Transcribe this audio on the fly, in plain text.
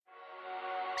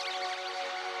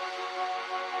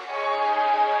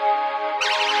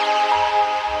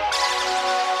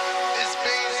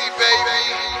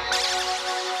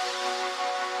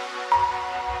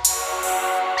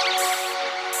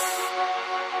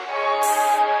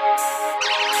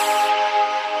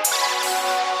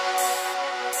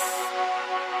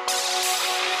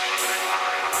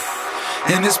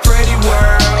In this pretty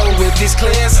world with these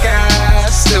clear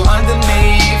skies, still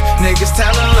underneath, niggas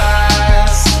telling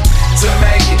lies. To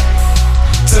make it,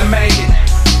 to make it,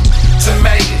 to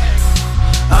make it.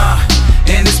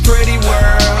 In this pretty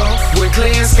world with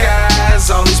clear skies,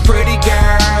 all these pretty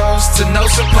girls, to no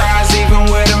surprise,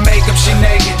 even with her makeup, she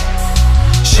naked.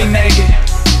 She naked,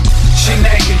 she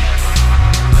naked.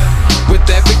 With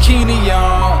that bikini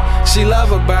on, she love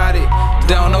her body.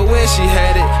 Don't know where she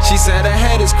headed. She said her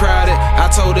head is crowded. I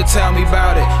told her, tell me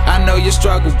about it. I know you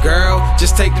struggle, girl.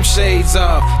 Just take them shades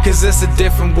off, cause it's a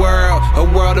different world. A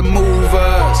world to move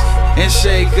us and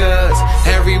shake us.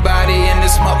 Everybody in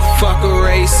this motherfucker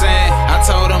racing. I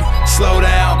told them, slow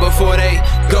down before they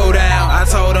go down. I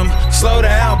told them, slow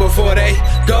down before they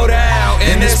go down.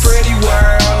 In this pretty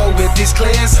world with these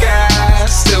clear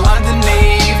skies, still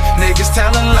underneath, niggas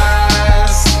telling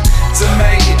lies. To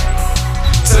make it,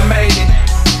 to make it,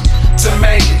 to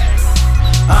make it.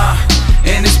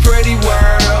 In this pretty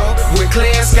world with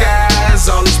clear skies,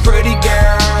 all these pretty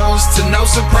girls, to no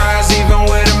surprise, even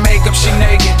with her makeup, she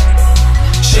naked.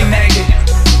 She naked,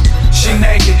 she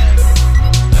naked.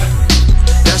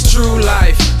 That's true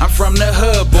life. I'm from the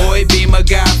hood, boy. Beamer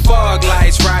got fog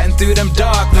lights, riding through them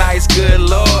dark nights. Good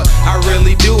Lord, I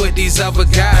really do it. These other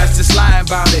guys just lying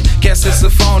about it. Guess it's a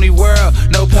phony world,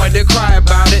 no point to cry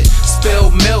about it.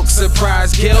 Spilled milk,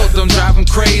 surprise guilt, don't drive them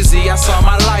crazy. I saw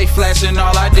my life flashing,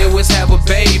 all I did was have a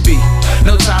baby.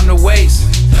 No time to waste,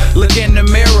 look in the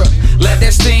mirror. Let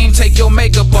that steam take your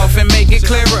makeup off and make it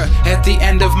clearer. At the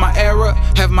end of my era,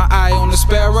 have my eye on the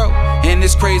sparrow. In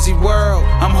this crazy world,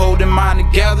 I'm holding mine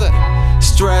together.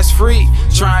 Stress free,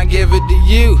 try and give it to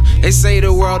you. They say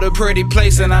the world a pretty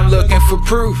place and I'm looking for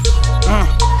proof.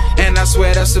 And I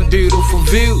swear that's a beautiful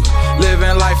view.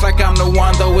 Living life like I'm the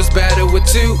one, though it's better with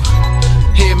two.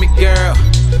 Hear me, girl,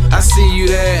 I see you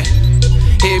there.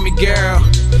 Hear me, girl,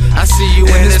 I see you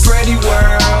in this pretty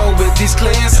world with these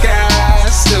clear skies,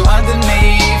 still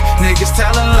underneath, niggas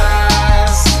telling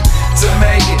lies. To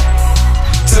make it,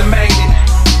 to make it,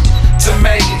 to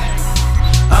make it.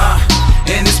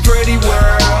 In this pretty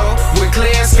world with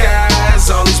clear skies,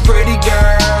 all these pretty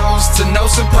girls, to no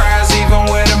surprise, even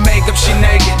with her makeup, she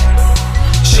naked.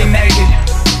 She naked,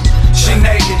 she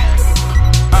naked.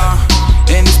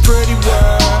 In this pretty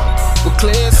world with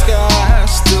clear skies,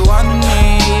 still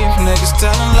underneath, niggas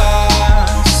telling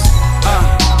lies.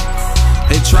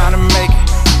 They tryna make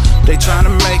it, they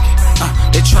tryna make it,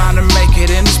 they tryna make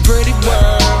it in this pretty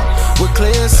world with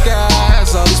clear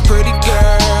skies, all these pretty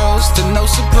girls, to no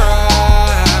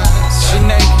surprise. She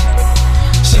naked,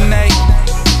 she naked,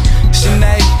 she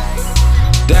naked.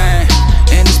 Damn,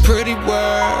 in this pretty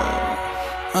world,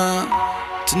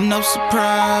 to no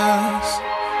surprise.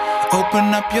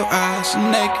 Open up your eyes, you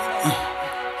naked,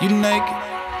 you naked.